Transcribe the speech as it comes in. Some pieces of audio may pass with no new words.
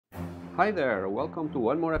Hi there, welcome to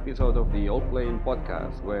one more episode of the Allplane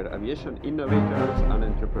Podcast, where aviation innovators and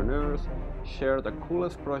entrepreneurs share the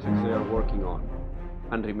coolest projects they are working on.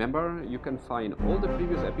 And remember, you can find all the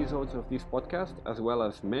previous episodes of this podcast as well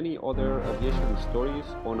as many other aviation stories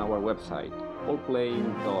on our website,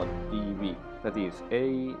 Allplane.tv. That is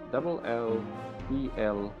Allplane.tv.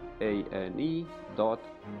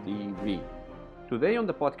 Today on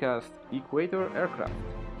the podcast, Equator Aircraft,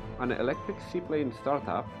 an electric seaplane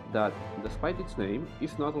startup that, despite its name,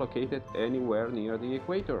 is not located anywhere near the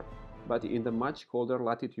equator, but in the much colder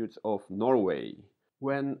latitudes of Norway.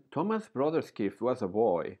 When Tomas Brødreskift was a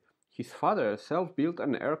boy, his father self-built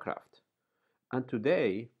an aircraft. And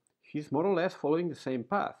today, he's more or less following the same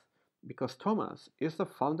path, because Tomas is the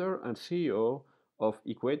founder and CEO of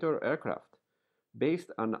Equator Aircraft,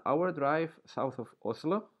 based an hour drive south of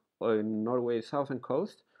Oslo, in Norway's southern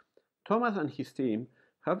coast. Tomas and his team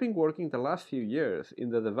have been working the last few years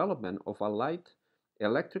in the development of a light,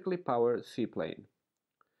 electrically powered seaplane.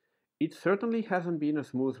 It certainly hasn't been a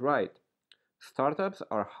smooth ride. Startups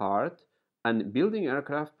are hard, and building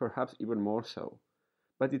aircraft perhaps even more so.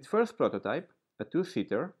 But its first prototype, a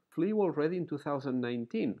two-seater, flew already in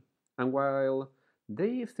 2019, and while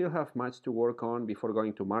they still have much to work on before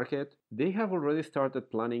going to market, they have already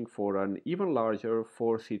started planning for an even larger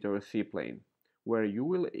four-seater seaplane, where you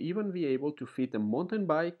will even be able to fit a mountain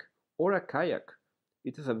bike or a kayak.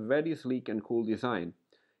 It is a very sleek and cool design.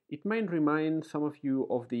 It might remind some of you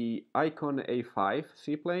of the Icon A5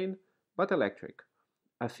 seaplane, but electric.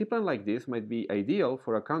 A seaplane like this might be ideal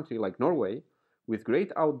for a country like Norway, with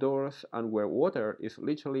great outdoors and where water is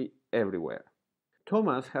literally everywhere.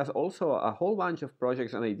 Tomas has also a whole bunch of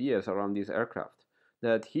projects and ideas around this aircraft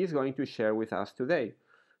that he's going to share with us today.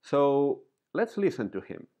 So let's listen to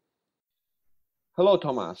him. Hello,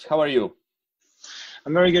 Tomas. How are you?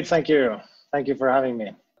 I'm very good, thank you. Thank you for having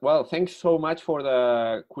me. Well, thanks so much for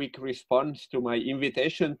the quick response to my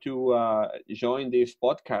invitation to join this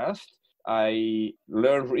podcast. I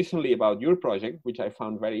learned recently about your project, which I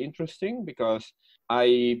found very interesting because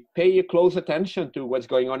I pay close attention to what's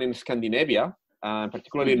going on in Scandinavia,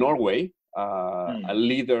 particularly Norway, a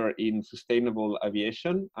leader in sustainable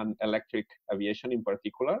aviation and electric aviation in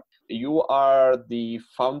particular. You are the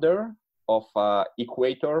founder of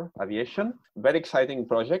Equator Aviation, very exciting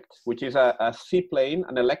project, which is a seaplane,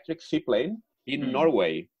 an electric seaplane in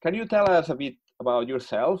Norway. Can you tell us a bit about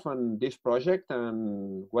yourself and this project,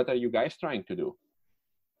 and what are you guys trying to do?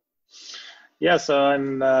 Yeah, so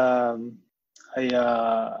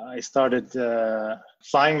I started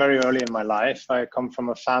flying very early in my life. I come from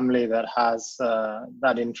a family that has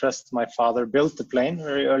that interest. My father built the plane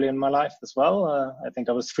very early in my life as well. I think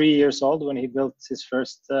I was 3 years old when he built his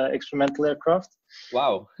first experimental aircraft.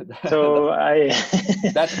 Wow. So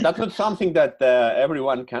that's not something that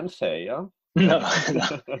everyone can say, yeah? No.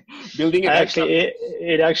 Building an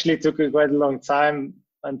it actually took quite a long time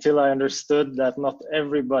until I understood that not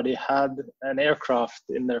everybody had an aircraft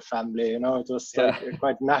in their family. You know, it was like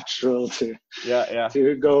quite natural to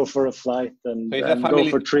go for a flight and go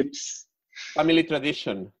for trips. Family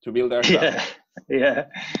tradition to build aircraft.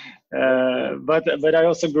 But I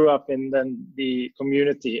also grew up in the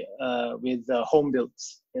community with home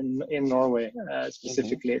builds in Norway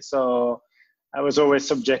specifically. So I was always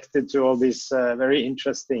subjected to all these very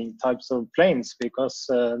interesting types of planes because,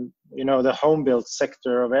 the home built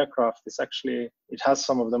sector of aircraft is actually, it has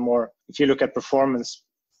some of the more, if you look at performance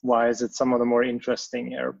wise, it's some of the more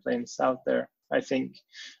interesting airplanes out there. I think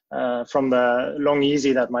from the Long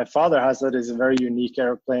Easy that my father has, that is a very unique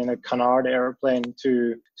airplane, a canard airplane,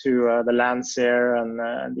 to the Lancer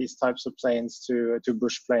and these types of planes, to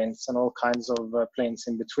bush planes and all kinds of planes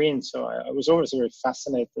in between. So I was always very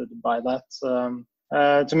fascinated by that.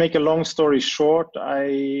 To make a long story short, I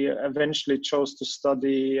eventually chose to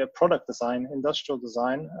study product design, industrial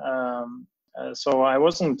design. So I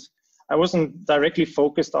wasn't directly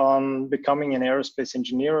focused on becoming an aerospace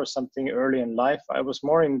engineer or something early in life. I was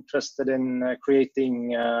more interested in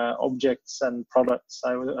creating objects and products.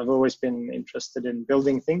 I've always been interested in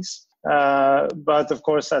building things. But of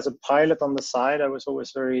course, as a pilot on the side, I was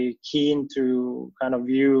always very keen to kind of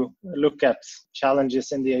look at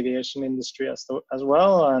challenges in the aviation industry as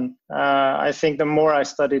well. And I think the more I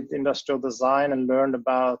studied industrial design and learned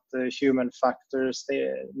about the human factors,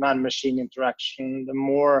 the man-machine interaction, the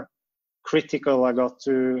more critical I got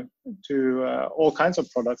to all kinds of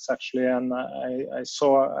products actually, and I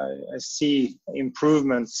see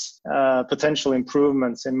improvements, potential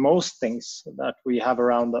improvements in most things that we have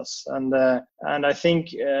around us, and I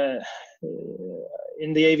think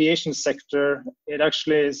in the aviation sector it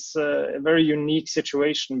actually is a very unique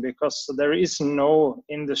situation, because there is no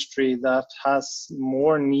industry that has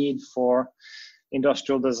more need for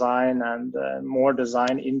industrial design and more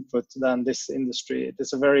design input than this industry.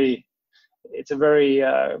 It's a very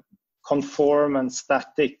conform and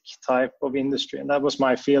static type of industry, and that was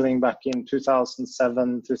my feeling back in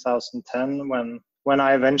 2007, 2010, when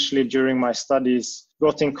I eventually, during my studies,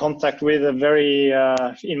 got in contact with a very,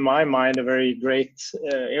 in my mind, a very great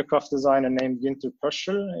aircraft designer named Günter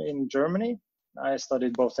Pöschel in Germany. I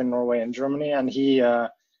studied both in Norway and Germany, and he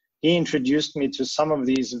introduced me to some of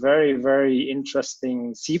these very, very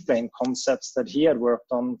interesting seaplane concepts that he had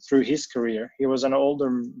worked on through his career. He was an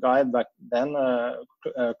older guy back then,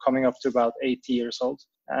 coming up to about 80 years old.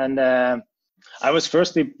 And I was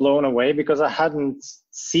firstly blown away because I hadn't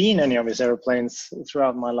seen any of his airplanes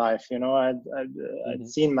throughout my life. You know, I'd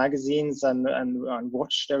seen magazines and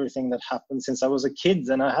watched everything that happened since I was a kid,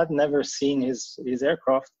 and I had never seen his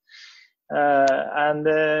aircraft. And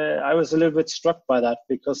I was a little bit struck by that,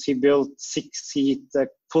 because he built 6-seat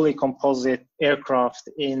fully composite aircraft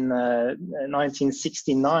in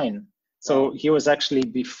 1969. So he was actually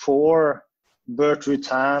before Burt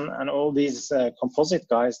Rutan and all these composite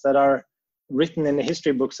guys that are written in the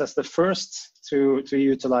history books as the first to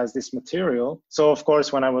utilize this material. So of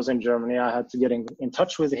course, when I was in Germany, I had to get in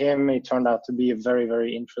touch with him. He turned out to be a very,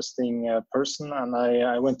 very interesting person, and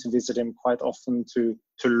I went to visit him quite often to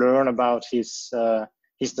learn about his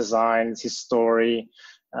designs, his story,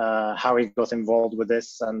 how he got involved with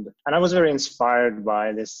this, and I was very inspired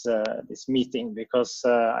by this meeting, because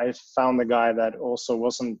I found a guy that also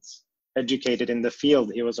wasn't educated in the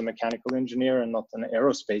field. He was a mechanical engineer and not an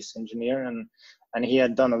aerospace engineer, and he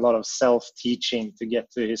had done a lot of self-teaching to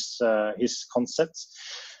get to his concepts.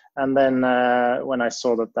 And then when I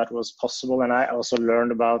saw that was possible, and I also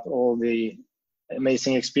learned about all the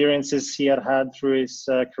amazing experiences he had through his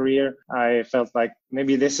career, I felt like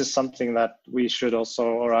maybe this is something that I should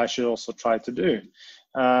also try to do.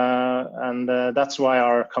 And that's why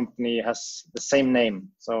our company has the same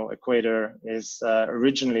name. So Equator is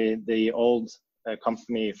originally the old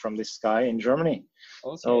company from this guy in Germany.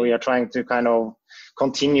 Okay. So we are trying to kind of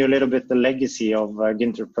continue a little bit the legacy of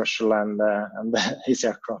Günter Pöschel and his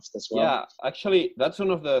aircraft as well. Yeah, actually, that's one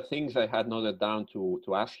of the things I had noted down to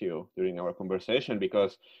ask you during our conversation,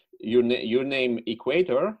 because your name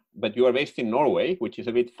Equator, but you are based in Norway, which is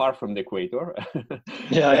a bit far from the equator.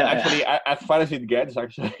 Actually, as far as it gets,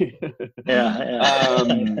 actually.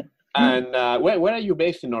 And where are you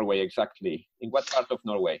based in Norway exactly? In what part of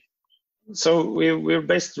Norway? So we're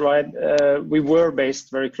based we were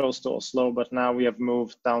based very close to Oslo, but now we have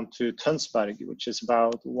moved down to Tønsberg, which is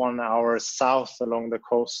about 1 hour south along the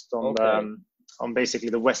coast on basically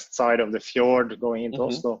the west side of the fjord going into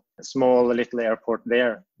Oslo. A small little airport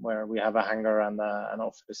there where we have a hangar and an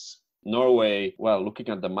office. Norway, well, looking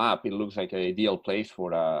at the map, it looks like an ideal place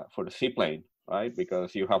for the seaplane, right?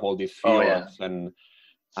 Because you have all these fjords and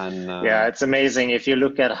it's amazing. If you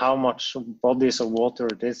look at how much bodies of water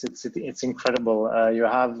it is, it's incredible. You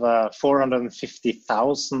have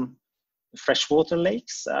 450,000 freshwater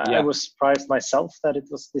lakes. I was surprised myself that it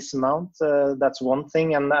was this amount. That's one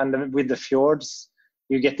thing, and with the fjords,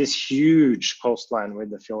 you get this huge coastline with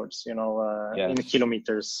the fjords. You know, in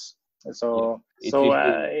kilometers. So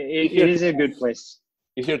it is a good place.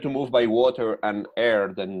 Easier to move by water and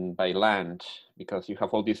air than by land, because you have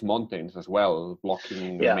all these mountains as well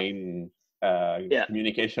blocking the main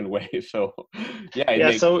communication way. So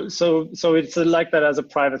so it's like that as a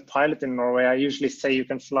private pilot in Norway. I usually say you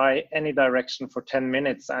can fly any direction for 10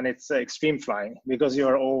 minutes, and it's extreme flying, because you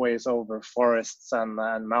are always over forests and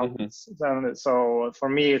mountains. And so for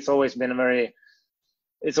me, it's always been a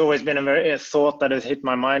thought that has hit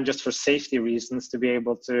my mind, just for safety reasons, to be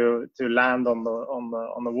able to land on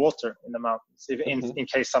the water in the mountains, in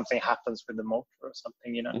case something happens with the motor or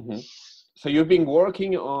something, you know. So you've been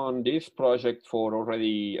working on this project for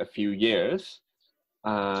already a few years.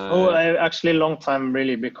 Actually a long time,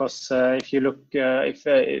 really, because if you look,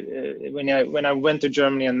 when I went to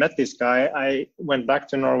Germany and met this guy, I went back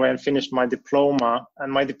to Norway and finished my diploma,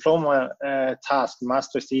 and my diploma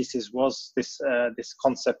master thesis was this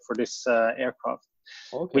concept for this aircraft.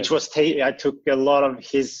 Okay. I took a lot of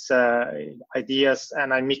his ideas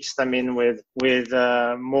and I mixed them in with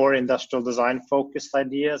more industrial design focused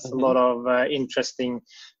ideas, a lot of interesting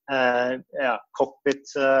cockpit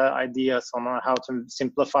ideas on how to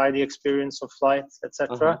simplify the experience of flight,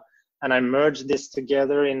 etc. And I merged this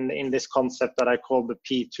together in this concept that I call the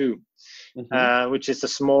P2, which is a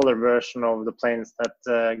smaller version of the planes that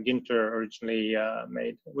Günther originally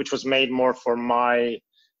made, which was made more for my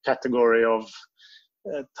category of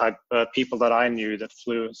type people that I knew that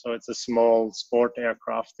flew. So it's a small sport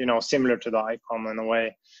aircraft, similar to the Icon in a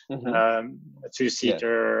way. A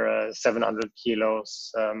two-seater, 700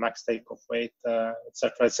 kilos, max takeoff weight,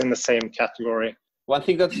 etc. It's in the same category. One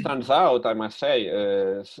thing that stands out, I must say,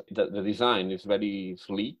 is that the design is very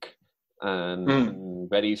sleek and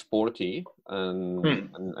very sporty and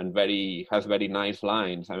has very nice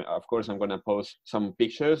lines. Of course, I'm going to post some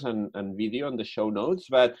pictures and video in the show notes.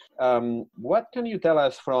 But what can you tell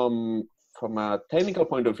us from a technical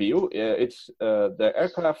point of view? It's the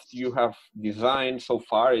aircraft you have designed so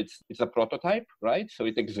far. It's a prototype, right? So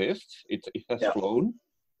it exists. It has flown.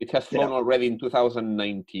 It has flown already in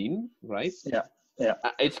 2019, right? Yeah.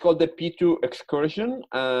 It's called the P2 Excursion,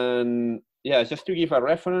 and just to give a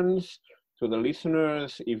reference to the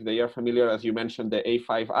listeners, if they are familiar, as you mentioned, the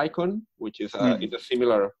A5 Icon, which is a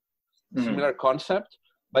similar concept,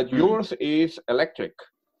 but yours is electric.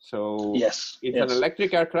 So it's an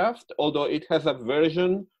electric aircraft, although it has a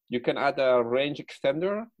version, you can add a range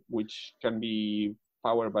extender, which can be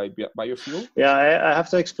powered by biofuel. Yeah, I have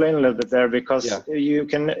to explain a little bit there because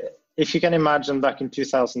if you can imagine back in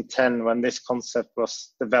 2010 when this concept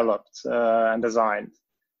was developed and designed,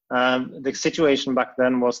 the situation back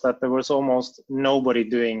then was that there was almost nobody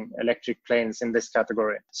doing electric planes in this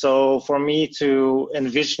category. So for me to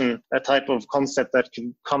envision a type of concept that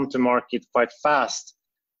could come to market quite fast,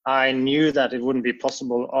 I knew that it wouldn't be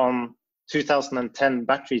possible on 2010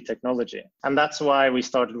 battery technology. And that's why we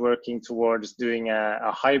started working towards doing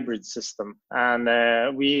a hybrid system.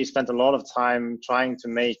 And we spent a lot of time trying to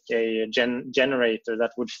make a generator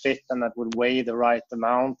that would fit and that would weigh the right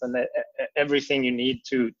amount and everything you need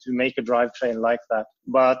to make a drivetrain like that.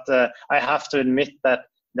 But I have to admit that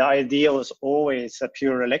the idea was always a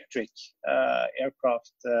pure electric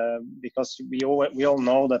aircraft because we all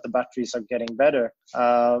know that the batteries are getting better.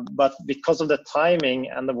 But because of the timing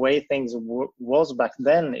and the way things was back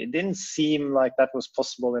then, it didn't seem like that was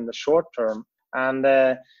possible in the short term. And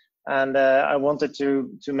I wanted to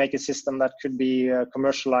make a system that could be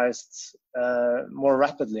commercialized more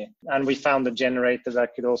rapidly. And we found a generator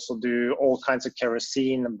that could also do all kinds of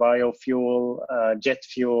kerosene, biofuel, jet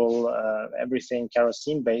fuel, everything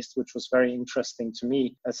kerosene based, which was very interesting to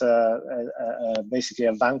me as basically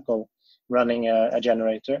a Vanco running a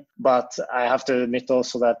generator. But I have to admit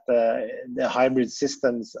also that the hybrid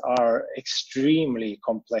systems are extremely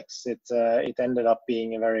complex. It ended up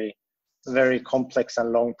being a very complex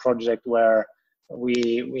and long project where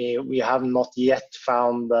we have not yet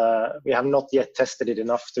tested it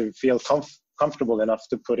enough to feel comfortable enough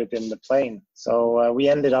to put it in the plane. So we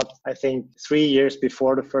ended up, I think 3 years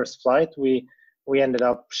before the first flight, we ended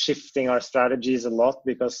up shifting our strategies a lot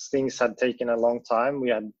because things had taken a long time. We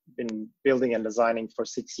had been building and designing for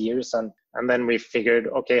 6 years and then we figured,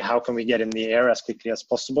 okay, how can we get in the air as quickly as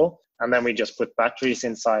possible? And then we just put batteries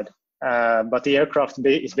inside. But the aircraft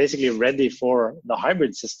is basically ready for the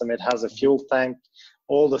hybrid system. It has a fuel tank,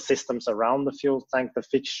 all the systems around the fuel tank, the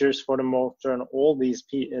fixtures for the motor, and all these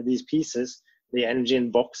pieces, the engine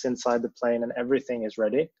box inside the plane, and everything is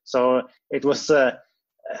ready. So it was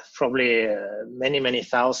probably many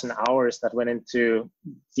thousand hours that went into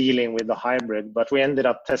dealing with the hybrid. But we ended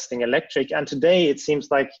up testing electric, and today it seems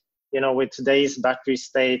like, with today's battery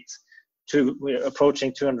state, we're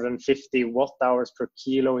approaching 250 watt hours per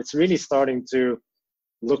kilo. It's really starting to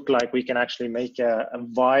look like we can actually make a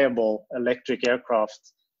viable electric aircraft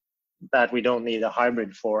that we don't need a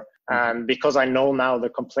hybrid for. And because I know now the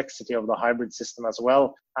complexity of the hybrid system as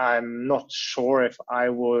well, I'm not sure if I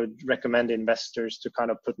would recommend investors to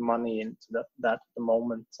kind of put money into that at the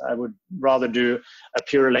moment. I would rather do a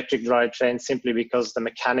pure electric drivetrain simply because the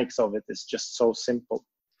mechanics of it is just so simple.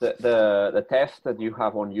 The tests that you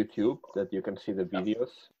have on YouTube, that you can see the videos,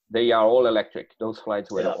 they are all electric. Those flights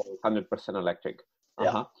were all 100% electric.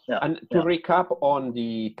 And to recap on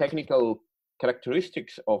the technical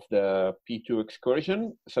characteristics of the P2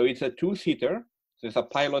 Excursion, so it's a two-seater. So it's a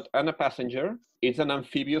pilot and a passenger. It's an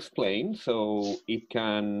amphibious plane, so it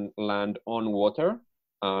can land on water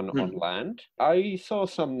and on land. I saw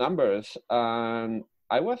some numbers and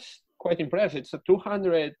I was quite impressed. It's a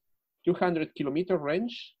 200 kilometer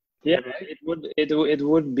range Yeah, it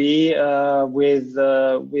would be with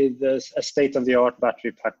a state-of-the-art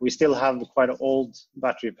battery pack. We still have quite an old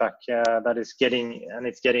battery pack that is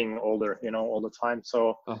getting older, all the time.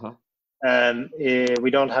 So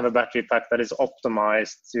we don't have a battery pack that is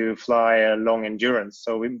optimized to fly a long endurance.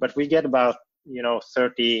 But we get about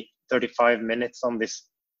 35 minutes on this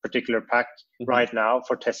particular pack right now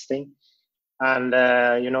for testing. And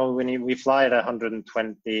when we fly at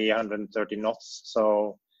 120, 130 knots,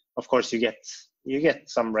 so of course you get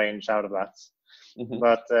some range out of that.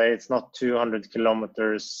 But it's not 200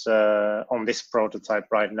 kilometers on this prototype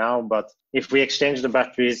right now. But if we exchange the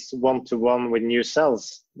batteries 1-to-1 with new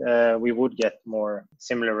cells, we would get more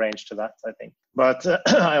similar range to that, I think. But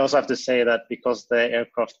I also have to say that because the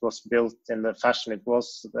aircraft was built in the fashion it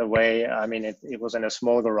was, the way, it was in a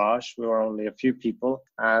small garage. We were only a few people,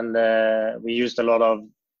 and we used a lot of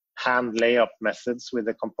hand layup methods with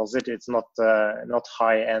the composite. It's not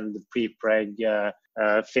high-end pre-preg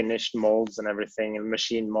finished molds and everything, and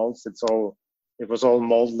machine molds. It was all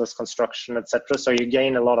moldless construction, etc. So you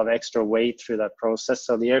gain a lot of extra weight through that process.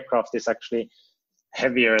 So the aircraft is actually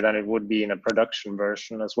heavier than it would be in a production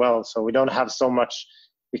version as well. So we don't have so much.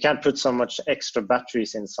 We can't put so much extra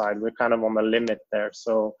batteries inside. We're kind of on the limit there.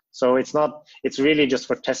 So it's really just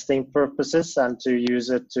for testing purposes and to use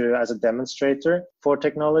it as a demonstrator for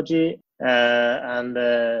technology. We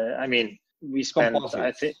spent, composites.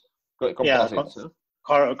 I think, composites,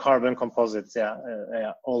 carbon composites,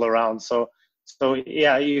 all around. So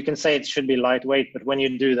yeah, you can say it should be lightweight, but when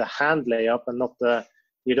you do the hand layup and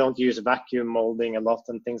you don't use vacuum molding a lot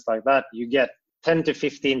and things like that, you get 10 to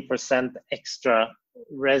 15% extra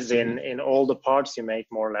resin in all the parts you make,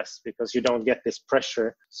 more or less, because you don't get this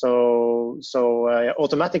pressure. So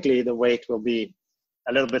automatically the weight will be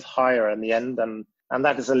a little bit higher in the end, and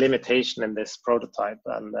that is a limitation in this prototype.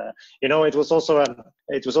 And it was also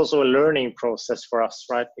a learning process for us,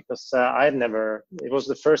 right? Because it was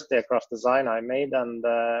the first aircraft design I made, and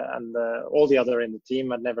all the other in the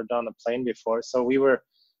team had never done a plane before. So we were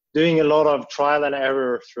doing a lot of trial and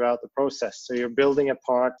error throughout the process. So you're building a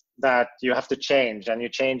part that you have to change, and you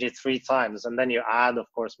change it 3 times, and then you add, of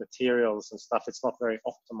course, materials and stuff. It's not very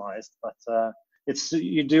optimized, but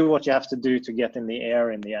you do what you have to do to get in the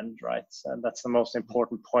air in the end, right? And that's the most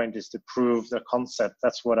important point, is to prove the concept.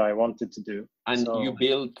 That's what I wanted to do. And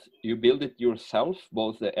you build it yourself,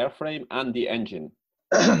 both the airframe and the engine?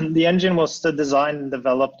 The engine was designed and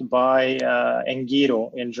developed by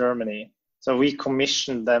Engiro in Germany. So we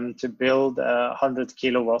commissioned them to build a 100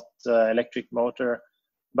 kilowatt electric motor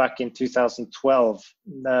back in 2012.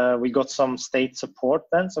 We got some state support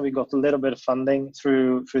then, so we got a little bit of funding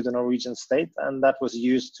through the Norwegian state, and that was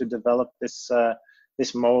used to develop this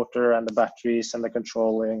motor and the batteries and the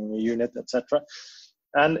controlling unit, etc.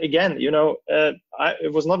 And again,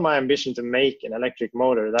 it was not my ambition to make an electric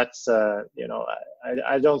motor. That's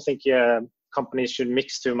I don't think companies should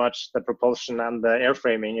mix too much the propulsion and the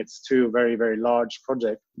airframing. It's 2 very, very large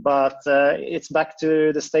projects. But it's back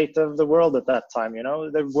to the state of the world at that time.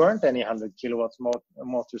 There weren't any 100 kilowatts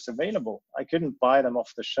motors available. I couldn't buy them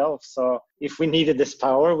off the shelf. So if we needed this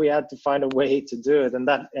power, we had to find a way to do it. And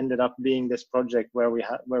that ended up being this project where we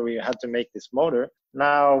had to make this motor.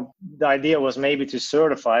 Now, the idea was maybe to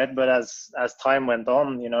certify it, but as time went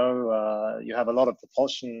on, you have a lot of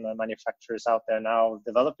propulsion manufacturers out there now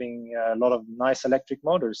developing a lot of nice electric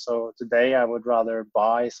motors. So today I would rather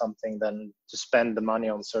buy something than to spend the money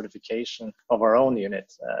on certification of our own unit.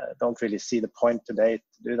 Don't really see the point today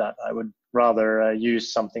to do that. I would rather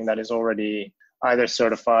use something that is already either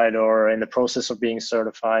certified or in the process of being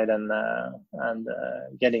certified and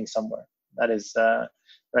getting somewhere.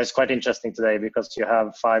 That's quite interesting today, because you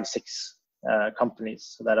have 5-6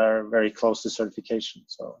 companies that are very close to certification.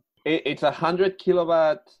 So it's 100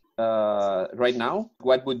 kilowatt right now.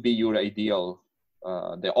 What would be your ideal,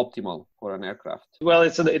 the optimal for an aircraft? Well,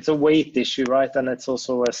 it's a weight issue, right? And it's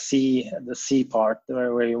also the sea part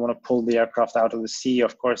where you want to pull the aircraft out of the sea.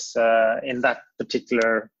 Of course, in that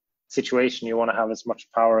particular situation, you want to have as much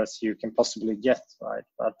power as you can possibly get, right?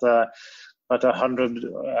 But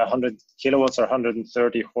 100 kilowatts or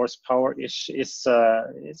 130 horsepower is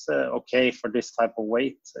okay for this type of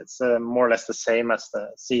weight. It's more or less the same as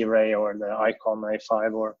the Sea Ray or the Icon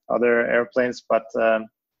A5 or other airplanes. But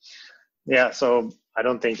so I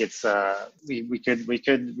don't think it's we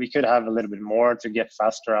could have a little bit more to get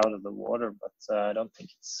faster out of the water, but I don't think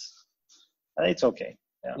it's okay.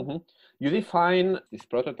 Yeah. Mm-hmm. You define this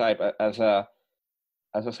prototype as a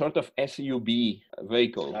sort of SUV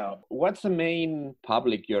vehicle. Wow. What's the main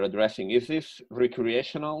public you're addressing? Is this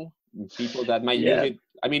recreational people that might use it?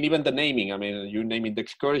 I mean, even the naming, you name it the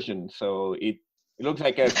Excursion, so it It looks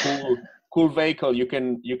like a cool vehicle you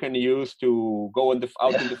can use to go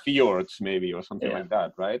out in the fjords maybe, or something like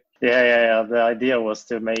that, right? Yeah. The idea was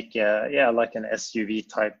to make like an SUV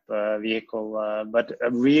type vehicle, but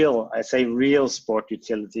I say real sport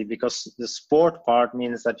utility, because the sport part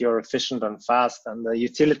means that you're efficient and fast, and the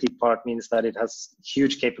utility part means that it has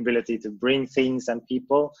huge capability to bring things and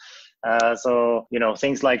people. So,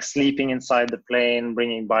 things like sleeping inside the plane,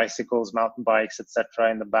 bringing bicycles, mountain bikes, etc.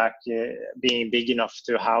 in the back, being big enough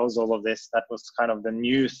to house all of this. That was kind of the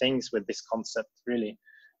new things with this concept, really.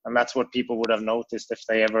 And that's what people would have noticed if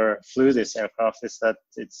they ever flew this aircraft, is that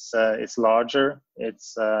it's larger,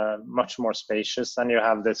 it's much more spacious, and you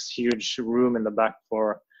have this huge room in the back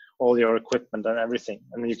for all your equipment and everything.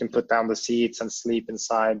 And you can put down the seats and sleep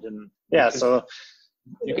inside. And so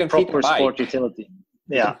you can proper sport utility.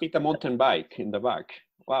 You can fit a mountain bike in the back.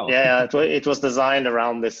 Wow. Yeah, it was designed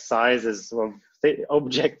around this sizes of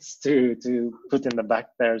objects to put in the back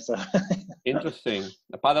there. So interesting.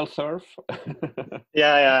 A paddle surf.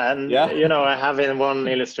 And I have in one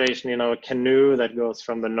illustration, a canoe that goes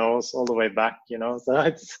from the nose all the way back. So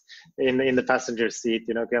it's in the passenger seat.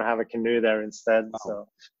 You can have a canoe there instead. Wow. So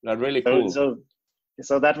that's really cool.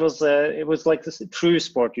 So that was it was like this true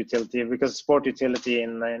sport utility, because sport utility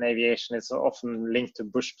in aviation is often linked to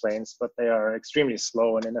bush planes, but they are extremely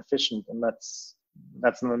slow and inefficient, and that's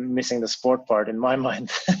missing the sport part in my mind.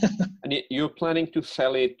 And you're planning to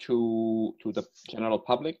sell it to the general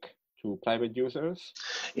public, to private users?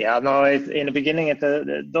 Yeah, no. In the beginning,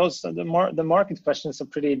 the market questions are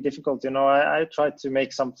pretty difficult. I tried to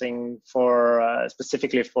make something for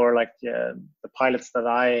specifically for like the pilots that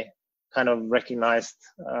I kind of recognized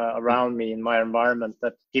around me in my environment,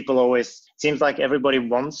 that people always, seems like everybody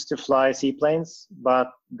wants to fly seaplanes,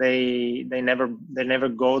 but they never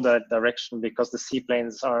go that direction because the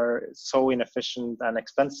seaplanes are so inefficient and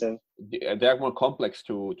expensive. They're more complex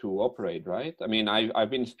to operate, right? I mean, I've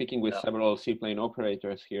been speaking with several seaplane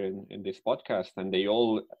operators here in this podcast, and they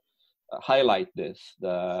all highlight this.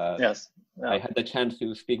 I had the chance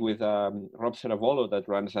to speak with Rob Ceravolo, that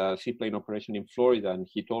runs a seaplane operation in Florida, and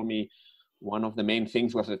he told me one of the main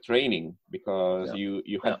things was the training, because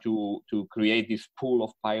you had to create this pool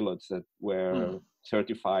of pilots that were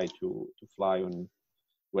certified to fly on,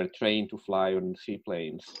 were trained to fly on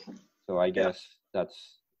seaplanes. So I guess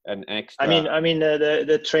that's an extra. I mean,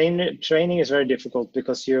 the training is very difficult,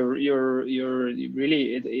 because you're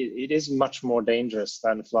really it is much more dangerous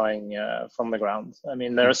than flying from the ground. I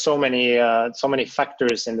mean, there are so many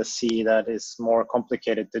factors in the sea that is more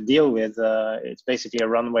complicated to deal with. It's basically a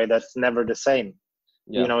runway that's never the same.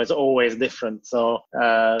 It's always different. So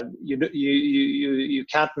you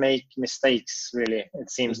can't make mistakes, really. It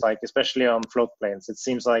seems like, especially on float planes, it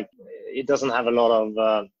seems like it doesn't have a lot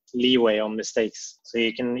of leeway on mistakes, so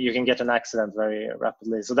you can get an accident very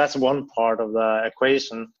rapidly. So that's one part of the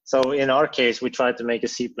equation. So in our case, we tried to make a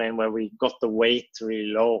seaplane where we got the weight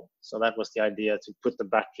really low. So that was the idea, to put the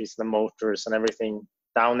batteries, the motors and everything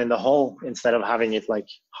down in the hull, instead of having it like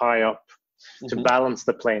high up, to balance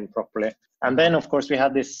the plane properly. And then, of course, we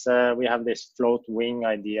have this float wing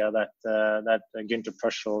idea that Günther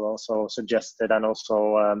Pöschl also suggested, and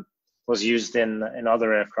also was used in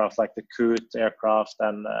other aircraft like the Coot aircraft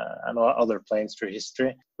and other planes through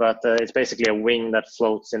history. But it's basically a wing that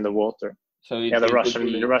floats in the water. So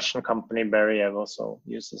the Russian company Beriev also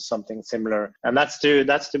uses something similar, and that's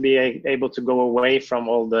to be able to go away from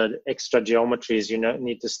all the extra geometries you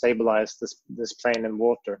need to stabilize this plane in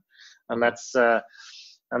water, and that's the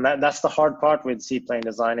hard part with seaplane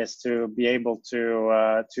design, is to be able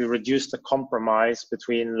to reduce the compromise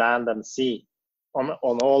between land and sea on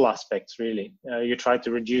all aspects, really. You try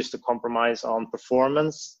to reduce the compromise on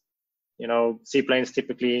performance. Seaplanes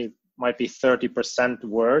typically might be 30%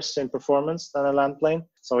 worse in performance than a land plane.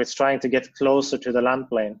 So it's trying to get closer to the land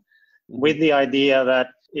plane, with the idea that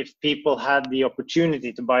if people had the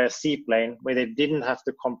opportunity to buy a seaplane where they didn't have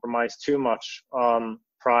to compromise too much on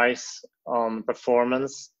price, on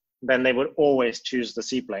performance, then they would always choose the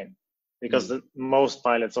seaplane, because most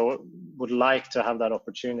pilots would like to have that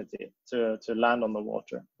opportunity to land on the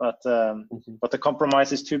water. But the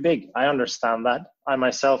compromise is too big. I understand that. I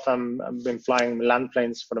myself have been flying land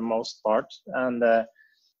planes for the most part, and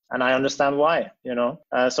I understand why.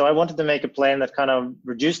 So I wanted to make a plane that kind of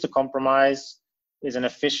reduced the compromise, is an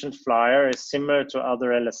efficient flyer, is similar to other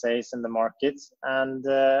LSAs in the market, and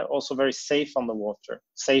also very safe on the water,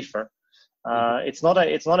 safer. It's not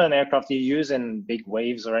an aircraft you use in big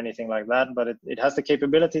waves or anything like that, but it has the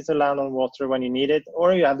capability to land on water when you need it,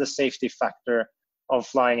 or you have the safety factor of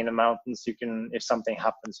flying in the mountains. If something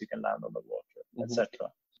happens, you can land on the water, etc.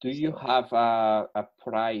 Do you have a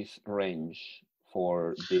price range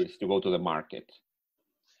for this to go to the market?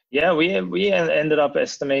 Yeah, we ended up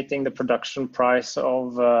estimating the production price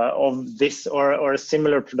of this or a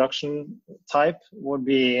similar production type would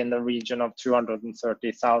be in the region of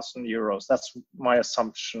 230,000 euros. That's my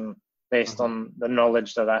assumption based on the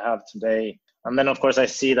knowledge that I have today. And then, of course, I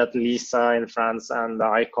see that Lisa in France and the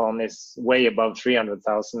Icon is way above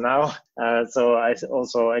 300,000 now. So I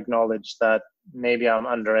also acknowledge that maybe I'm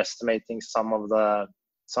underestimating some of the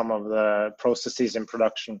processes in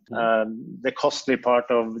production. The costly part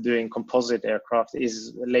of doing composite aircraft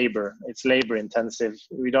is labor. It's labor intensive.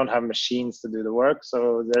 We don't have machines to do the work.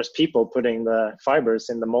 So there's people putting the fibers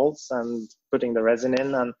in the molds and putting the resin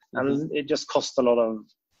in, and it just costs a lot of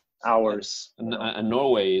hours. And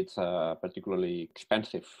Norway, it's a particularly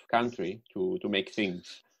expensive country to make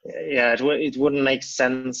things. Yeah, it wouldn't make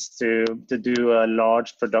sense to do a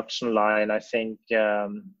large production line, I think.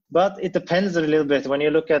 But it depends a little bit. When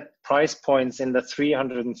you look at price points in the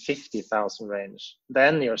 350,000 range,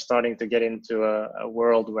 then you're starting to get into a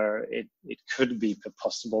world where it could be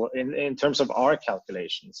possible in terms of our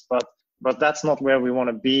calculations. But that's not where we want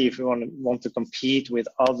to be if we want to compete with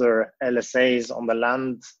other LSAs on the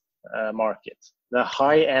land market. The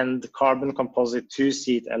high-end carbon composite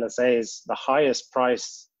two-seat LSAs, the highest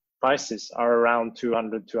prices are around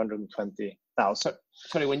 220,000.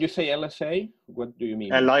 Sorry, when you say LSA, what do you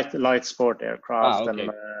mean? Light sport aircraft, okay.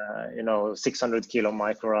 And 600 kilo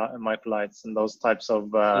microlights and those types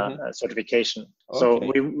of certification. Okay. So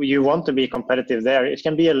you want to be competitive there. It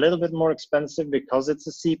can be a little bit more expensive because it's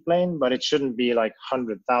a seaplane, but it shouldn't be like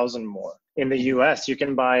 100,000 more. In the US, you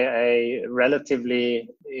can buy a relatively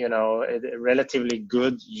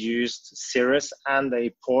good used Cirrus and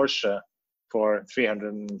a Porsche for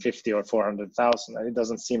 350 or 400,000. And it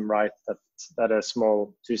doesn't seem right that a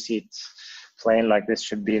small two-seat plane like this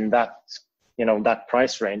should be in that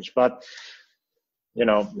price range. But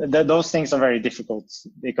those things are very difficult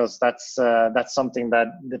because that's something that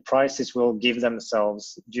the prices will give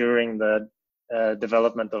themselves during the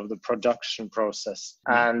development of the production process.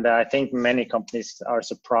 And I think many companies are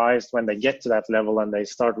surprised when they get to that level and they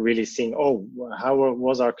start really seeing, how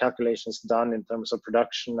was our calculations done in terms of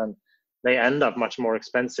production, and they end up much more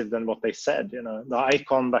expensive than what they said. The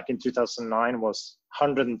Icon back in 2009 was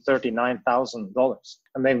 $139,000,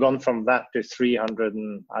 and they've gone from that to 300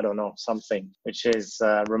 and I don't know something, which is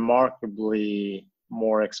remarkably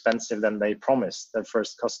more expensive than they promised their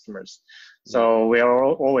first customers. So we are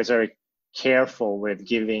always very careful with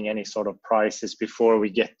giving any sort of prices before we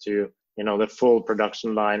get to the full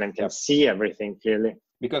production line and can see everything clearly.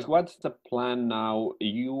 Because what's the plan now?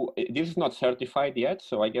 This is not certified yet,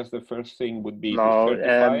 so I guess the first thing would be to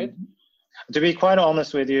certify it. To be quite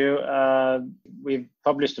honest with you, we've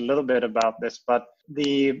published a little bit about this, but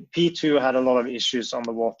the P2 had a lot of issues on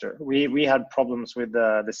the water. We had problems with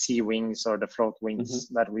the sea wings or the float wings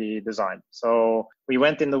that we designed. So we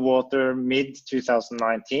went in the water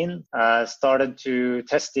mid-2019, started to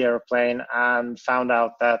test the airplane and found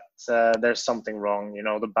out that there's something wrong.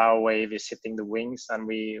 The bow wave is hitting the wings, and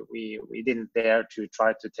we didn't dare to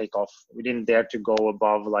try to take off. We didn't dare to go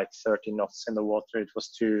above like 30 knots in the water. It was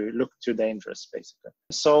looked too dangerous, basically.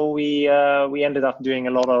 So we ended up doing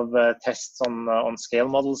a lot of tests on scale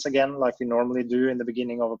models again, like we normally do in the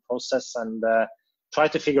beginning of a process, and try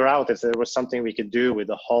to figure out if there was something we could do with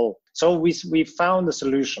the hull. So we found a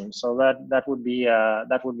solution. So that would be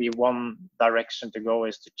one direction to go,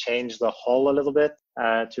 is to change the hull a little bit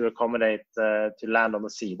to accommodate to land on the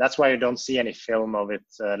sea. That's why you don't see any film of it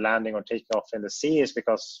landing or taking off in the sea, is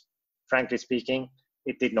because, frankly speaking,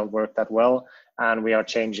 it did not work that well, and we are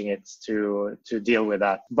changing it to deal with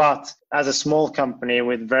that. But as a small company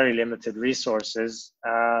with very limited resources,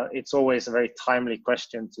 it's always a very timely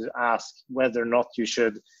question to ask whether or not you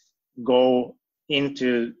should go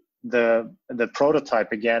into the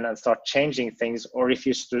prototype again and start changing things, or if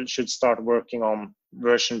you should start working on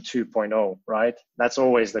version 2.0, right? That's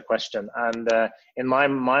always the question. And in my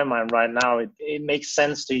mind right now, it makes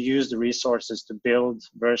sense to use the resources to build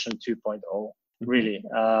version 2.0. Really,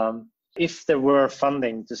 if there were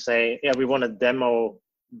funding to say, we want to demo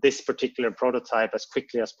this particular prototype as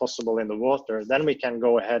quickly as possible in the water, then we can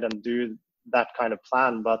go ahead and do that kind of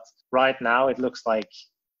plan. But right now, it looks like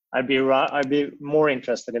I'd be more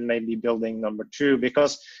interested in maybe building number 2,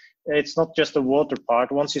 because it's not just the water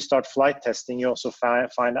part. Once you start flight testing, you also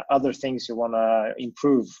find other things you want to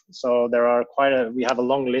improve. So there are we have a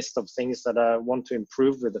long list of things that I want to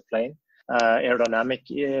improve with the plane.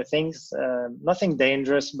 Aerodynamic things, nothing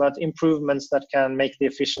dangerous, but improvements that can make the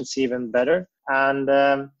efficiency even better.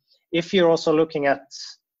 And if you're also looking at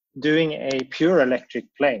doing a pure electric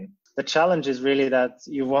plane, The challenge is really that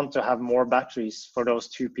you want to have more batteries for those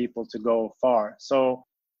 2 people to go far. So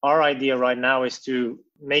our idea right now is to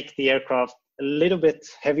make the aircraft a little bit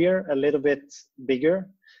heavier, a little bit bigger,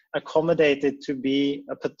 accommodate it to be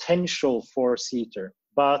a potential 4-seater.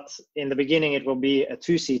 But in the beginning, it will be a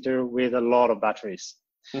 2-seater with a lot of batteries.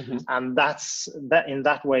 Mm-hmm. And in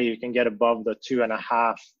that way, you can get above the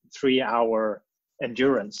 2.5, 3 hour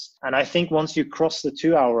endurance. And I think once you cross the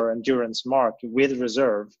 2 hour endurance mark with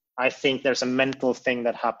reserve, I think there's a mental thing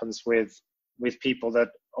that happens with people that,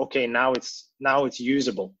 okay, now it's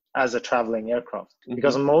usable as a traveling aircraft. Mm-hmm.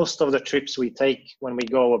 Because most of the trips we take when we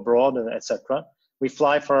go abroad, etc., we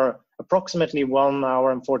fly for approximately 1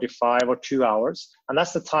 hour and 45 or 2 hours. And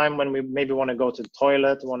that's the time when we maybe want to go to the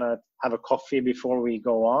toilet, want to have a coffee before we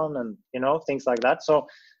go on, and, things like that. So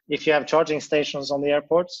if you have charging stations on the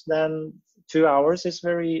airports, then 2 hours is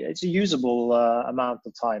it's a usable amount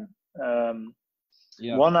of time.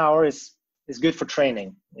 1 hour is good for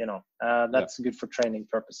training, that's good for training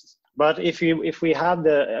purposes. But if we had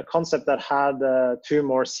a concept that had 2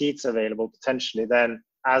 more seats available potentially, then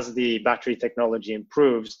as the battery technology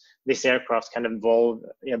improves, this aircraft can evolve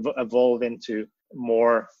into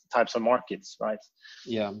more types of markets, right?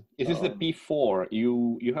 Yeah. Is this the P4?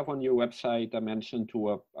 You have on your website a mention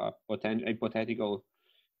to a hypothetical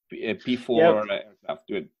P4 aircraft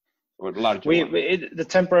with larger the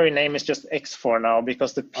temporary name is just X4 now,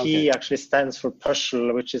 because the P actually stands for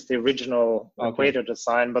Puzzle, which is the original Equator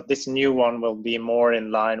design. But this new one will be more in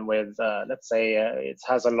line with, let's say, it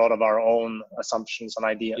has a lot of our own assumptions and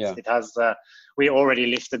ideas. Yeah. It has, we already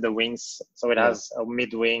lifted the wings, so it has a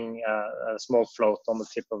mid-wing, a small float on the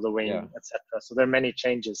tip of the wing, etc. So there are many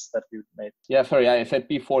changes that we've made. Yeah, sorry, I said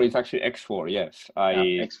P4. It's actually X4. Yes,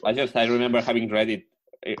 X4. I remember having read it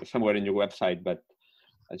somewhere in your website, but.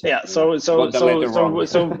 So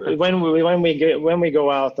when we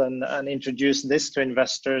go out and introduce this to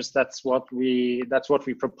investors, that's what we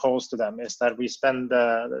propose to them, is that we spend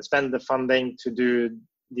the funding to do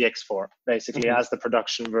the X4 basically as the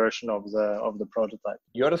production version of the prototype.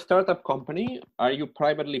 You're a startup company. Are you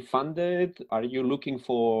privately funded? Are you looking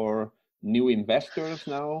for new investors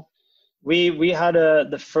now? We had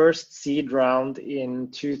the first seed round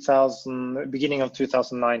in beginning of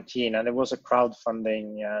 2019, and it was a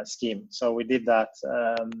crowdfunding scheme. So we did that.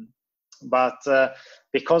 But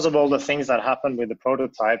because of all the things that happened with the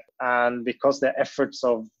prototype, and because the efforts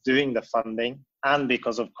of doing the funding, and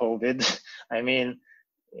because of COVID, I mean,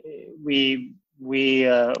 we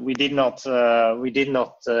did not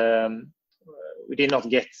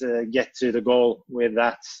get to the goal with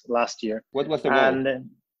that last year. What was the goal?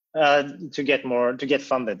 To get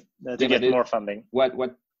funded, to get more funding.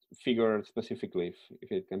 What figure specifically,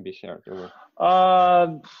 if it can be shared? There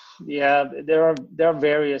are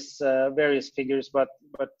various figures, but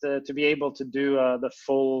to be able to do the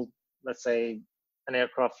full, let's say, an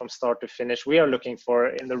aircraft from start to finish, we are looking for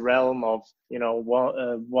in the realm of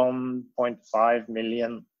 $1.5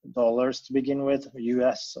 million to begin with,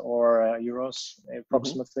 US or euros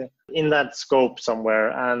approximately, in that scope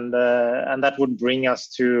somewhere, and that would bring us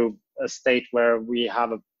to a state where we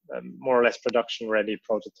have a more or less production ready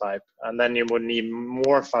prototype, and then you would need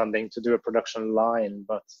more funding to do a production line,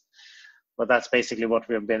 but that's basically what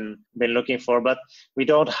we've been looking for. But we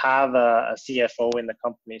don't have a CFO in the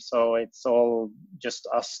company, so it's all just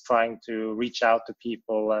us trying to reach out to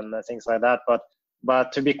people and things like that.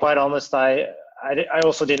 But to be quite honest, I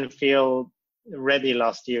also didn't feel ready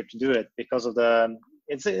last year to do it because of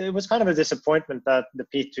it was kind of a disappointment that the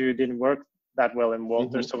P2 didn't work that well in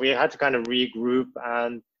water. So we had to kind of regroup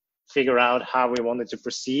and figure out how we wanted to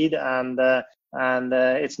proceed. And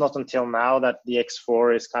it's not until now that the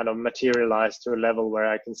X4 is kind of materialized to a level where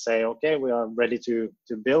I can say, okay, we are ready to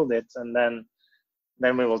build it. And then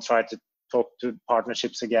we will try to talk to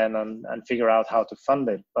partnerships again and figure out how to fund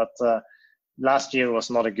it. But last year was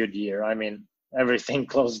not a good year. I mean, everything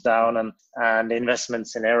closed down, and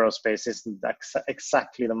investments in aerospace isn't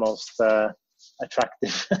exactly the most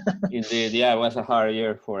attractive. Indeed, yeah, it was a hard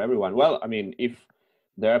year for everyone. Well, I mean, if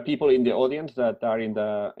there are people in the audience that are in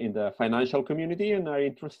the financial community and are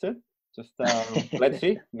interested, just let's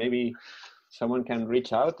see, maybe someone can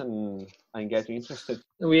reach out and get interested.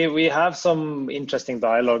 We have some interesting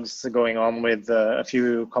dialogues going on with a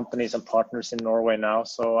few companies and partners in Norway now.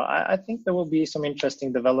 So I think there will be some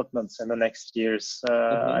interesting developments in the next years.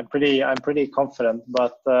 I'm pretty confident.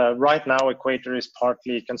 But right now, Equator is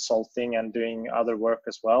partly consulting and doing other work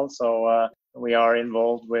as well. So we are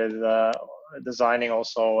involved with designing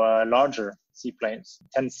also larger seaplanes,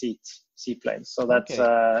 10-seat seaplanes. So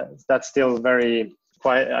that's still very.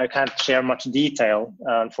 I can't share much detail,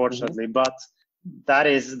 unfortunately, but that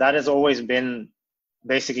has always been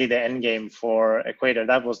basically the end game for Equator.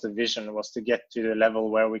 That was the vision, was to get to the level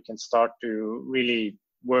where we can start to really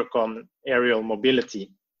work on aerial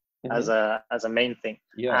mobility as a main thing.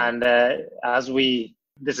 Yeah. And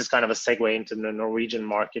this is kind of a segue into the Norwegian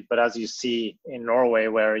market, but as you see in Norway,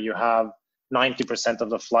 where you have 90% of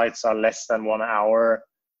the flights are less than 1 hour,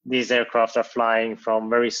 these aircraft are flying from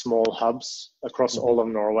very small hubs across all of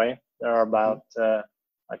Norway. There are about,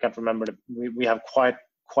 I can't remember, we have quite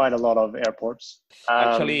a lot of airports.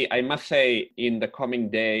 Actually, I must say, in the coming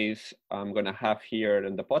days, I'm going to have here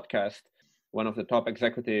in the podcast one of the top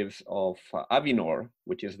executives of Avinor,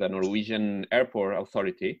 which is the Norwegian airport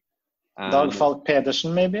authority. Dag Falk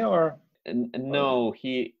Pedersen, maybe, or? No,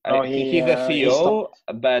 he's the CEO,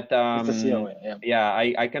 but the CEO, yeah,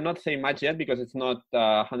 I cannot say much yet because it's not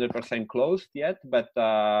 100% closed yet, but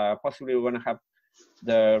possibly we're going to have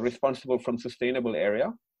the responsible from sustainability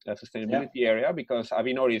area, because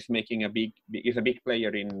Avinor is making a big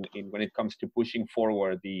player in when it comes to pushing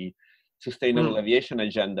forward the sustainable aviation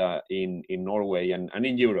agenda in Norway and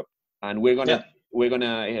in Europe. And we're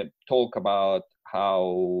gonna talk about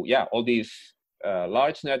how all these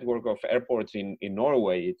large network of airports in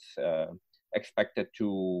Norway, it's expected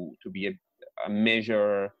to be a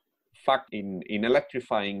major fact in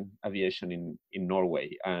electrifying aviation in Norway,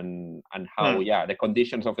 and how the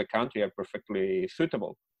conditions of the country are perfectly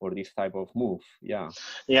suitable for this type of move.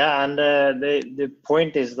 And the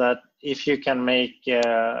point is that if you can make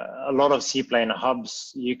a lot of seaplane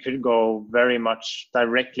hubs, you could go very much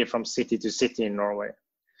directly from city to city in Norway.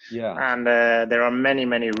 And there are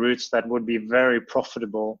many routes that would be very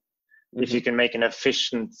profitable if you can make an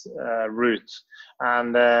efficient route.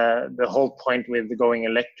 And the whole point with going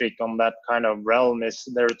electric on that kind of realm is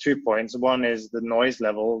there are 2 points. One is the noise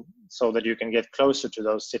level, so that you can get closer to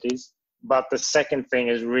those cities. But the second thing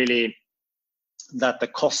is really that the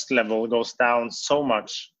cost level goes down so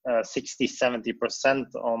much,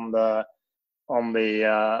 60-70% on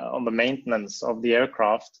the maintenance of the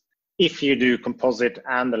aircraft, if you do composite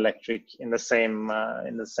and electric in the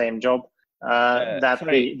same job.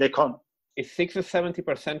 They can't. It's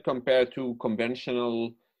 60-70% compared to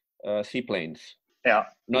conventional seaplanes. Yeah,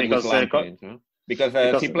 not with land planes, huh? Because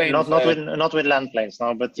seaplanes not with land planes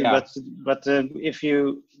now. But if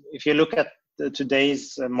you look at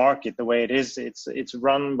today's market, the way it is, it's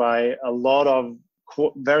run by a lot of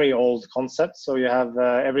very old concepts. So you have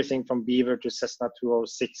everything from Beaver to Cessna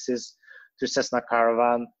 206s to Cessna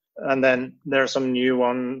Caravan. And then there are some new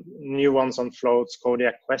ones on floats,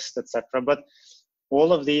 Kodiak Quest, etc. But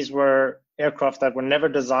all of these were aircraft that were never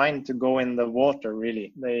designed to go in the water,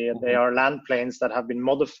 really. They are land planes that have been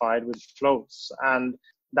modified with floats. And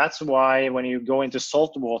that's why when you go into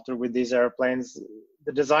salt water with these airplanes,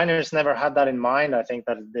 the designers never had that in mind. I think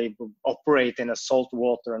that they would operate in a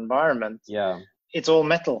saltwater environment. It's all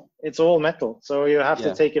metal. So you have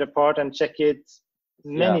to take it apart and check it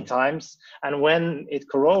many times. And when it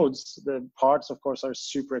corrodes, the parts, of course, are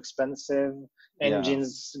super expensive.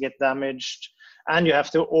 Engines get damaged. And you have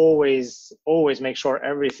to always make sure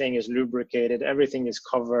everything is lubricated, everything is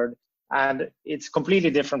covered. And it's completely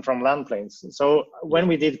different from land planes. So when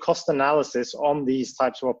we did cost analysis on these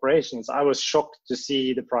types of operations, I was shocked to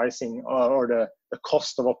see the pricing or the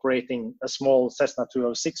cost of operating a small Cessna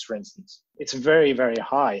 206, for instance. It's very, very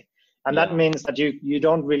high. And that means that you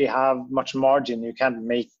don't really have much margin. You can't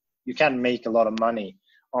make a lot of money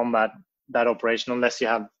on that operation unless you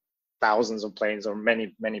have thousands of planes or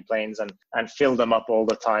many planes and fill them up all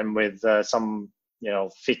the time with some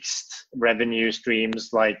fixed revenue streams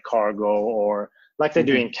like cargo, or like they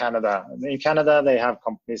do in Canada. In Canada, they have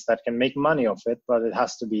companies that can make money off it, but it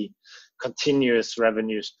has to be continuous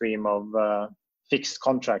revenue stream of fixed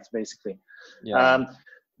contracts, basically.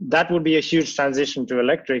 That would be a huge transition to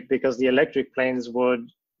electric, because the electric planes would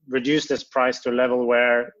reduce this price to a level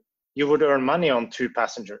where you would earn money on 2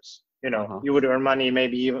 passengers. You would earn money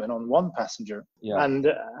maybe even on 1 passenger. And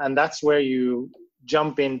that's where you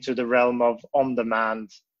jump into the realm of on-demand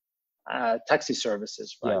taxi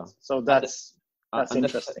services, right? So that's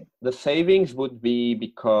interesting. The savings would be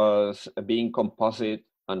because being composite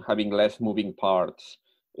and having less moving parts,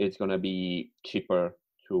 it's going to be cheaper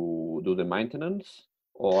to do the maintenance.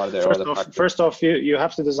 Or are there other factors? First off, you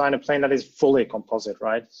have to design a plane that is fully composite,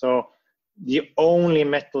 right? So the only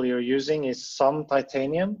metal you're using is some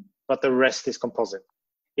titanium, but the rest is composite.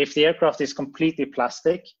 If the aircraft is completely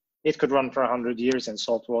plastic, it could run for 100 years in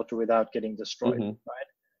salt water without getting destroyed, right?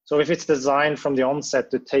 So if it's designed from the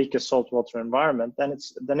onset to take a saltwater environment,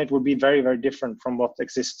 then it would be very, very different from what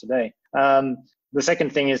exists today. The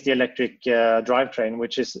second thing is the electric drivetrain,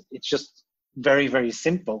 which is it's just very, very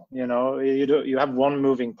simple. You have one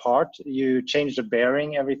moving part. You change the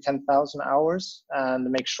bearing every 10,000 hours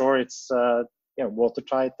and make sure it's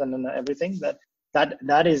watertight and everything.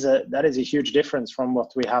 That is a huge difference from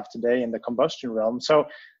what we have today in the combustion realm. So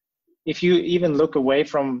if you even look away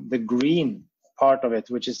from the green part of it,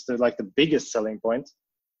 which is the biggest selling point,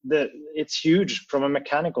 it's huge from a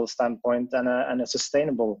mechanical standpoint and a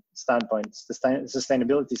sustainable standpoint,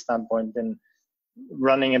 sustainability standpoint in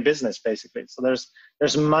running a business, basically. So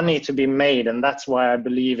there's money to be made, and that's why I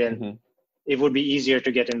believe in it would be easier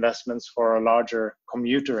to get investments for a larger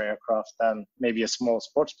commuter aircraft than maybe a small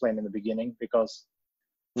sports plane in the beginning, because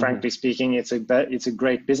frankly speaking, it's a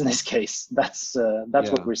great business case. That's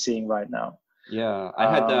what we're seeing right now. Yeah,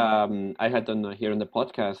 I had on here on the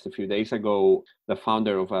podcast a few days ago the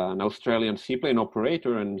founder of an Australian seaplane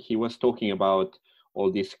operator, and he was talking about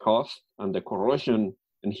all this cost and the corrosion.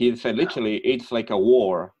 And he said, literally, it's like a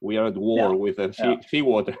war. We are at war with the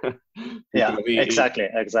seawater. Exactly.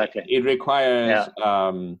 It requires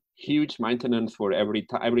huge maintenance for every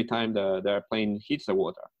time the airplane hits the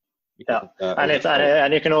water.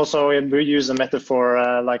 And you can also use a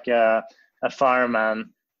metaphor like a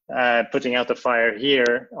fireman putting out a fire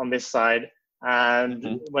here on this side.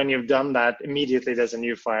 And when you've done that, immediately there's a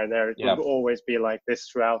new fire there. It will always be like this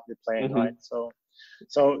throughout the plane, right? So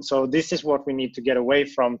this is what we need to get away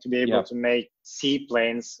from to be able to make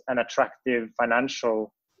seaplanes an attractive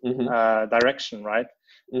financial direction, right?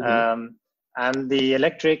 And the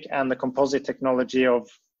electric and the composite technology of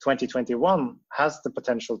 2021 has the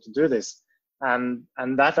potential to do this. And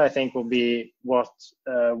that, I think, will be what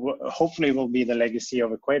hopefully will be the legacy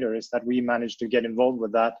of Equator, is that we managed to get involved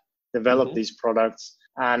with that, develop these products,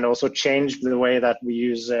 and also change the way that we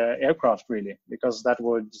use aircraft, really, because that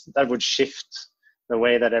would shift the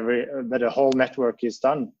way that a whole network is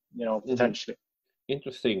done, potentially.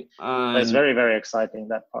 Interesting. It's very, very exciting,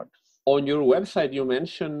 that part. On your website, you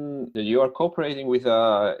mentioned that you are cooperating with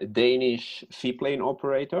a Danish seaplane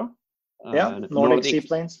operator. Nordic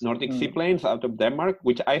Seaplanes. Nordic Seaplanes out of Denmark,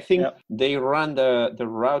 which I think they run the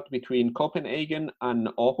route between Copenhagen and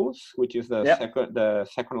Aarhus, which is the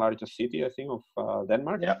second largest city, I think, of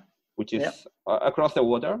Denmark. Which is across the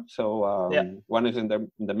water. So one is in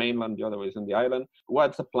the mainland, the other is in the island.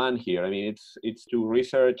 What's the plan here? I mean, it's to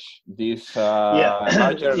research these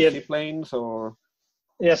larger seaplanes, or?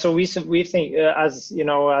 Yeah, so we think as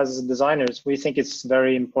designers, we think it's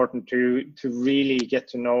very important to really get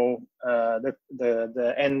to know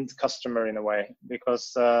the end customer in a way,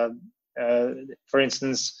 because for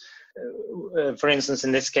instance,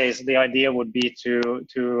 in this case, the idea would be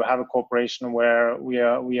to have a cooperation where we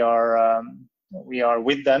are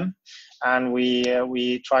with them, and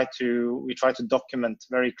we try to document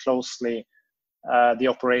very closely the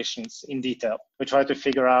operations in detail. We try to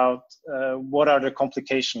figure out what are the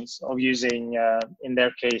complications of using, in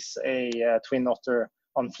their case, a twin otter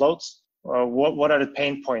on floats. What are the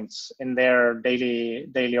pain points in their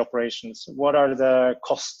daily operations? What are the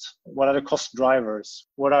cost drivers?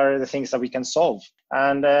 What are the things that we can solve?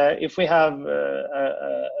 And if we have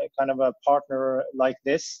a kind of a partner like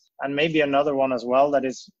this, and maybe another one as well that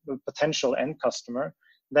is a potential end customer,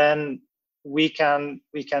 then we can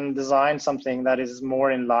design something that is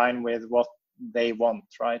more in line with what they want,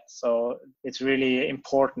 right? So it's really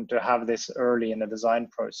important to have this early in the design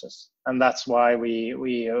process, and that's why we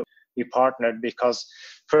partnered, because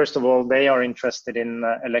first of all, they are interested in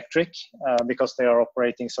electric because they are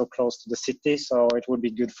operating so close to the city. So it would be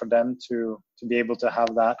good for them to be able to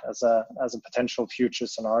have that as a potential future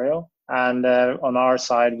scenario. And on our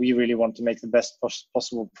side, we really want to make the best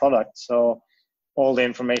possible product. So all the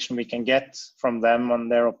information we can get from them on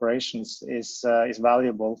their operations is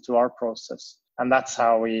valuable to our process. And that's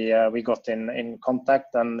how we got in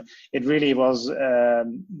contact. And it really was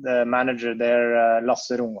the manager there,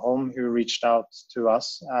 Lasse Rungholm, who reached out to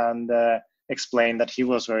us and explained that he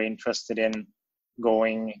was very interested in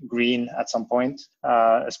going green at some point,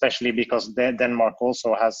 especially because Denmark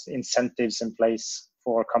also has incentives in place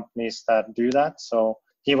for companies that do that. So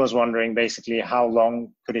he was wondering basically how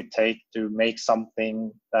long could it take to make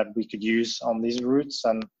something that we could use on these routes.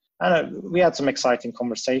 And we had some exciting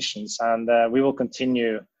conversations, and we will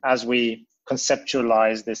continue as we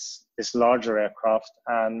conceptualize this larger aircraft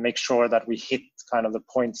and make sure that we hit kind of the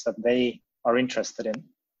points that they are interested in.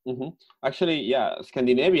 Mm-hmm. Actually, yeah,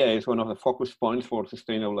 Scandinavia is one of the focus points for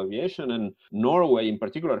sustainable aviation, and Norway in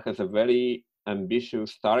particular has a very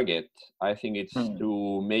ambitious target. I think it's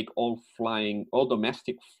to make all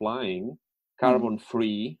domestic flying carbon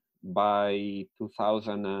free by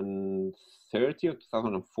 2030 or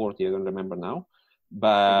 2040, I don't remember now.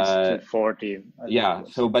 but 240. Yeah.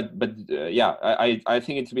 So, I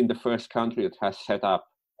think it's been the first country that has set up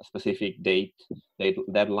a specific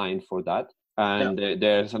deadline for that. And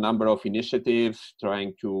there's a number of initiatives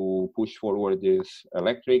trying to push forward this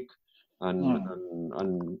electric and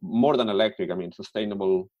more than electric, I mean,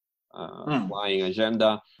 sustainable flying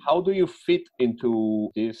agenda. How do you fit into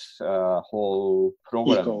this whole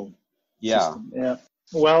program? System. Yeah.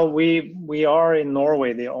 Well, we are in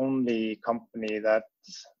Norway the only company that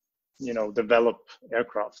develop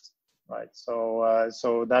aircraft, right?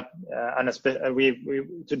 So that we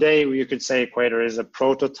today you could say Equator is a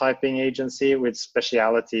prototyping agency with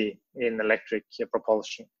speciality in electric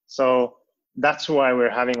propulsion. So that's why we're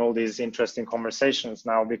having all these interesting conversations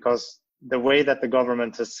now, because the way that the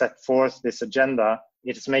government has set forth this agenda,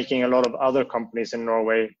 it's making a lot of other companies in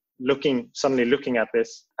Norway suddenly looking at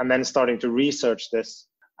this and then starting to research this.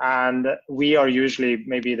 And we are usually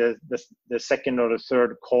maybe the second or the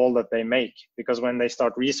third call that they make, because when they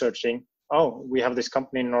start researching, we have this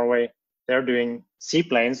company in Norway, they're doing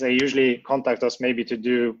seaplanes. They usually contact us maybe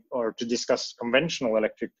to discuss conventional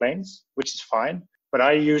electric planes, which is fine. But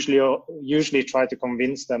I usually try to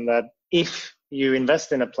convince them that if you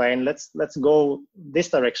invest in a plane, let's go this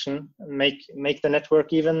direction and make the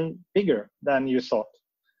network even bigger than you thought.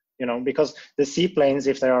 Because the seaplanes,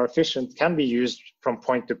 if they are efficient, can be used from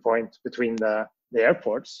point to point between the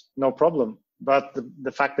airports, no problem. But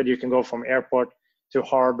the fact that you can go from airport to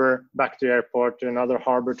harbor, back to airport, to another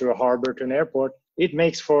harbor, to a harbor, to an airport, it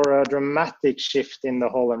makes for a dramatic shift in the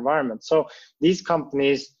whole environment. So these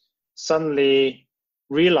companies suddenly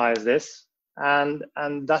realize this, and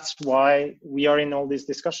that's why we are in all these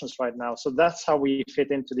discussions right now. So that's how we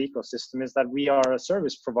fit into the ecosystem, is that we are a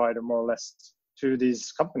service provider, more or less, to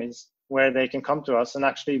these companies, where they can come to us and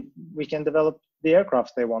actually we can develop the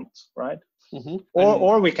aircraft they want, right? Mm-hmm.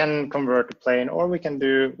 Or we can convert a plane, or we can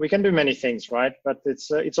do many things, right? But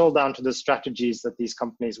it's all down to the strategies that these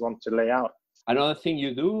companies want to lay out. Another thing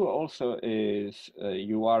you do also is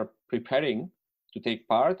you are preparing to take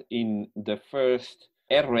part in the first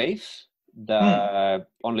air race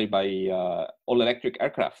only by all electric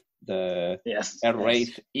aircraft, the Air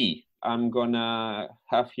Race E. I'm gonna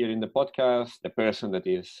have here in the podcast the person that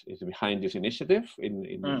is behind this initiative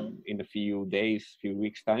in a few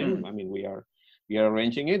weeks time. I mean, we are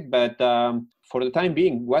arranging it, but for the time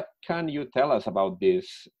being, what can you tell us about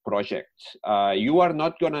this project? You are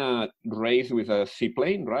not gonna race with a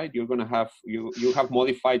seaplane, right? You're gonna have you have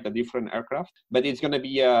modified a different aircraft, but it's gonna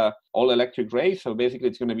be a all electric race. So basically,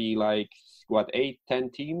 it's gonna be like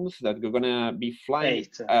 8-10 teams that are gonna be flying.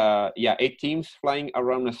 8 teams flying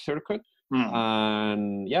around a circuit.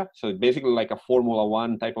 And so basically like a Formula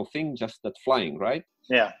One type of thing, just that flying, right?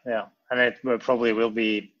 Yeah, and it probably will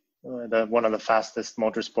be one of the fastest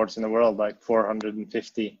motorsports in the world, like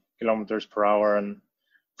 450 kilometers per hour and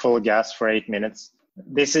full gas for 8 minutes.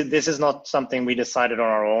 This is not something we decided on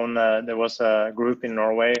our own. There was a group in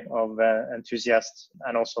Norway of enthusiasts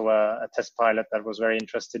and also a test pilot that was very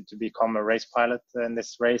interested to become a race pilot in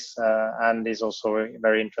this race, and is also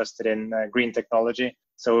very interested in green technology.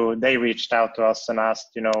 So they reached out to us and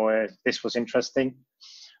asked, if this was interesting.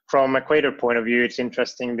 From Equator point of view, it's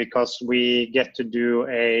interesting because we get to do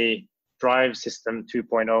a drive system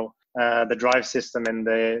 2.0. The drive system in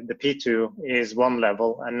the P2 is one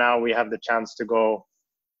level, and now we have the chance to go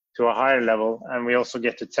to a higher level, and we also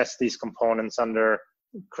get to test these components under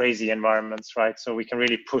crazy environments, right? So we can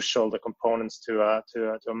really push all the components to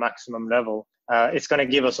a maximum level. It's going to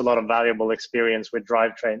give us a lot of valuable experience with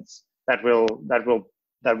drivetrains that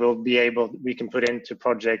we can put into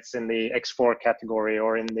projects in the X4 category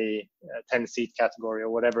or in the 10-seat category or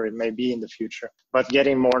whatever it may be in the future. But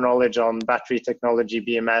getting more knowledge on battery technology,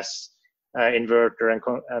 BMS, inverter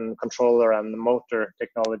and controller and motor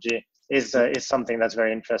technology is something that's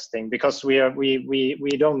very interesting, because we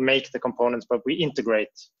don't make the components, but we integrate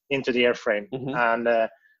into the airframe. And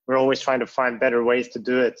we're always trying to find better ways to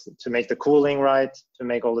do it, to make the cooling right, to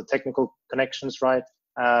make all the technical connections right.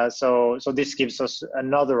 So this gives us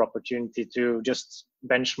another opportunity to just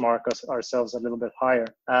benchmark ourselves a little bit higher.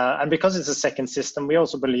 And because it's a second system, we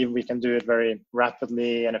also believe we can do it very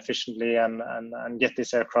rapidly and efficiently and get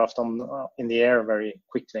this aircraft in the air very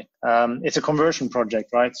quickly. It's a conversion project,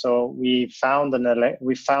 right? So we found not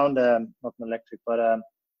an electric, but a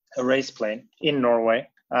race plane in Norway.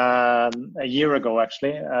 A year ago,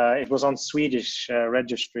 actually. It was on Swedish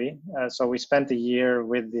registry. So we spent a year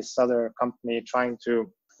with this other company trying to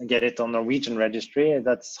get it on Norwegian registry.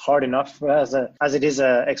 That's hard enough as it is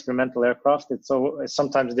an experimental aircraft. It's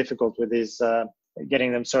sometimes difficult with these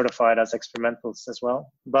getting them certified as experimentals as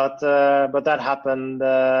well. But that happened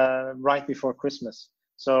right before Christmas.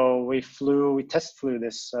 So we test flew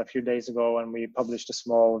this a few days ago, and we published a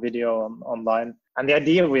small video online. And the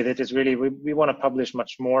idea with it is really we want to publish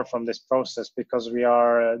much more from this process, because we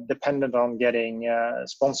are dependent on getting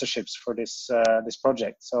sponsorships for this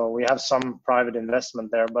project. So we have some private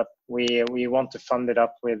investment there, but we want to fund it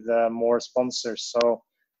up with more sponsors. So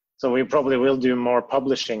we probably will do more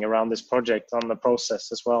publishing around this project on the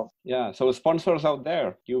process as well. Yeah, so sponsors out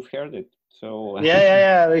there, you've heard it. So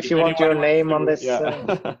yeah. If you want your name on this,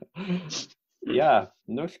 yeah,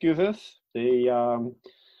 no excuses. They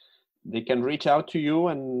can reach out to you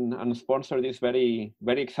and sponsor this very,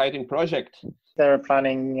 very exciting project. They're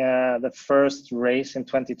planning the first race in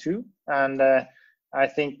 2022, and I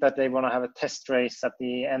think that they want to have a test race at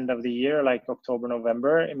the end of the year, like October,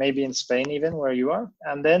 November, maybe in Spain even, where you are.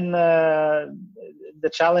 And then the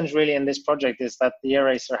challenge really in this project is that the air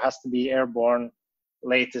racer has to be airborne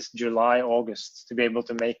latest July, August to be able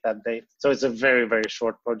to make that date. So it's a very, very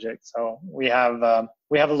short project. So we have a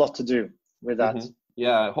lot to do with that. Mm-hmm.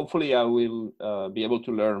 Yeah, hopefully I will be able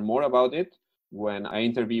to learn more about it when I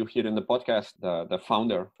interview here in the podcast the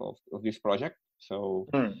founder of this project. So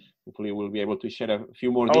hopefully we'll be able to share a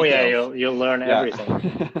few more details. Oh yeah, you'll learn everything.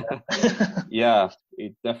 Yeah,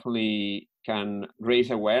 it definitely can raise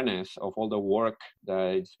awareness of all the work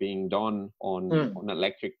that is being done on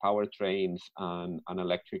electric powertrains and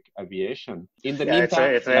electric aviation. In the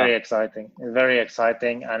meantime, it's very exciting. It's very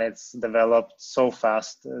exciting, and it's developed so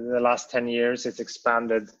fast. The last 10 years, it's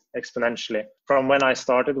expanded exponentially. From when I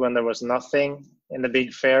started, when there was nothing in the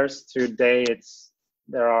big fairs, to today,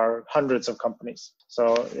 there are hundreds of companies.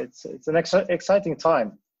 So it's an exciting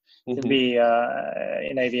time to be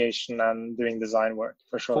in aviation and doing design work,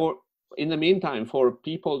 for sure. In the meantime, for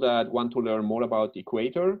people that want to learn more about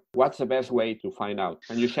Equator, what's the best way to find out?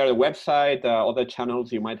 Can you share the website, other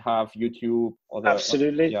channels you might have, YouTube?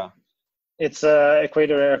 Absolutely. Yeah. It's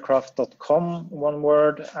equatoraircraft.com, one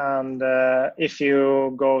word. And if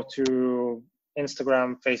you go to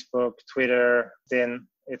Instagram, Facebook, Twitter, then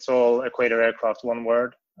it's all Equator Aircraft, one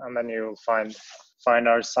word. And then you'll find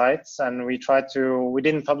our sites. And we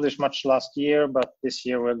didn't publish much last year, but this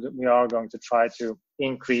year we are going to try to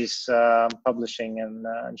increase publishing and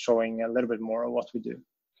showing a little bit more of what we do.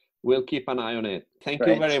 We'll keep an eye on it. Thank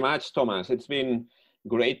you very much, Tomas. It's been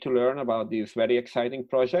great to learn about this very exciting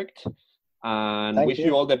project, and wish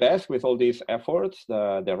you all the best with all these efforts,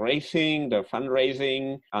 the racing, the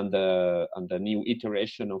fundraising, and the new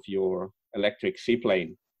iteration of your electric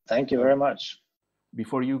seaplane. Thank you very much.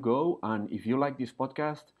 Before you go, and if you like this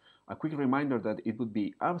podcast, a quick reminder that it would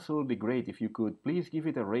be absolutely great if you could please give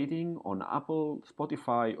it a rating on Apple,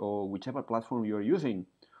 Spotify, or whichever platform you're using,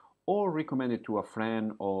 or recommend it to a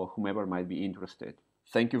friend or whomever might be interested.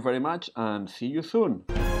 Thank you very much, and see you soon.